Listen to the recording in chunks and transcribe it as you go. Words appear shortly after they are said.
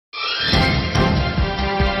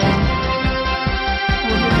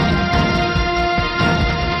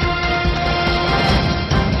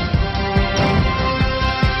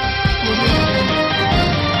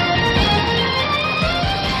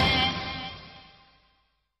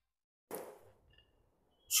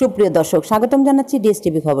সুপ্রিয় দর্শক, স্বাগতম জানাচ্ছি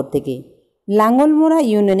ডিএসটিভি খবর থেকে। লাঙ্গলমোড়া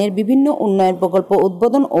ইউনিয়নের বিভিন্ন উন্নয়ন প্রকল্প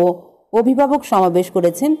উদ্বোধন ও অভিভাবক সমাবেশ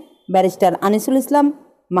করেছেন ব্যারিস্টার আনিসুল ইসলাম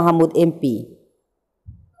মাহমুদ এমপি।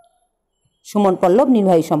 সুমন পল্লব,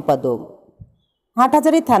 নির্বাহী সম্পাদক।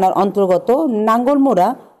 হাটহাজারী থানার অন্তর্গত লাঙ্গলমোড়া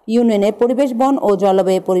ইউনিয়নের পরিবেশ, বন ও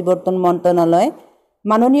জলবায়ু পরিবর্তন মন্ত্রণালয়ে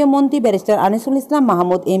মাননীয় মন্ত্রী ব্যারিস্টার আনিসুল ইসলাম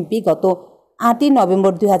মাহমুদ এমপি গত 8ই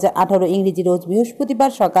নভেম্বর 2018 ইংরেজি রোজ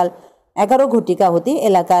বৃহস্পতিবার সকাল 11 ঘটিকা হতে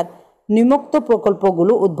এলাকার নিম্নোক্ত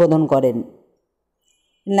প্রকল্পগুলো উদ্বোধন করেন।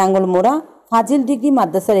 লাঙ্গলমোড়া ফাজিল ডিগ্রি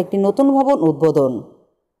মাদ্রাসার একটি নতুন ভবন উদ্বোধন,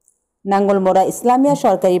 লাঙ্গলমোড়া ইসলামিয়া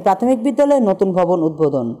সরকারি প্রাথমিক বিদ্যালয়ের নতুন ভবন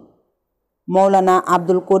উদ্বোধন, মৌলানা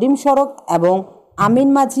আব্দুল করিম সড়ক এবং আমিন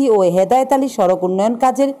মাঝি ও হেদায়েত আলী সড়ক উন্নয়ন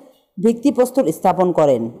কাজের ভিত্তিপ্রস্তর স্থাপন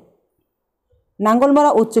করেন।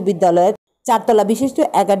 লাঙ্গলমোড়া উচ্চ বিদ্যালয়ের 4 তলা বিশিষ্ট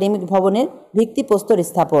একাডেমিক ভবনের ভিত্তিপ্রস্তর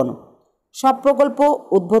স্থাপন। সব প্রকল্প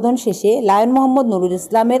উদ্বোধন শেষে লায়ন মোহাম্মদ নুরুল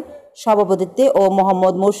ইসলামের সভাপতিত্বে ও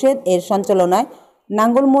মোহাম্মদ মোর্শেদ এর সঞ্চালনায়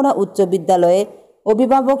লাঙ্গলমোড়া উচ্চ বিদ্যালয়ে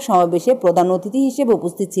অভিভাবক সমাবেশে প্রধান অতিথি হিসেবে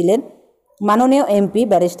উপস্থিত ছিলেন মাননীয় এমপি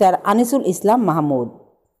ব্যারিস্টার আনিসুল ইসলাম মাহমুদ।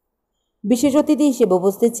 বিশেষ অতিথি হিসেবে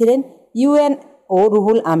উপস্থিত ছিলেন UNO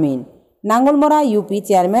Ruhul Amin, লাঙ্গলমোড়া UP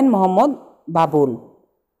chairman Mohammad Babul,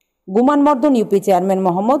 গুমানমর্দন UP chairman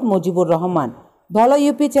Mohammad Mujibur Rahman, Dhola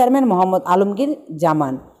UP chairman Mohammad Alamgir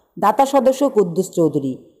জামান, দাতা সদস্য কুদ্দুস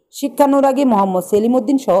চৌধুরী, শিক্ষানুরাগী মোহাম্মদ সেলিম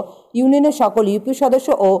উদ্দিন সহ ইউনিয়নের সকল ইউপি সদস্য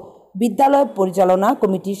ও বিদ্যালয় পরিচালনা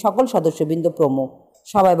কমিটির সকল সদস্যবৃন্দ প্রমুখ।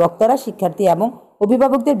 সবাই বক্তারা শিক্ষার্থী এবং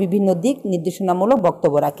অভিভাবকদের বিভিন্ন দিক নির্দেশনামূলক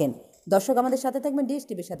বক্তব্য রাখেন। দর্শক, আমাদের সাথে থাকবেন,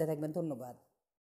 ডিএসটিভির সাথে থাকবেন। ধন্যবাদ।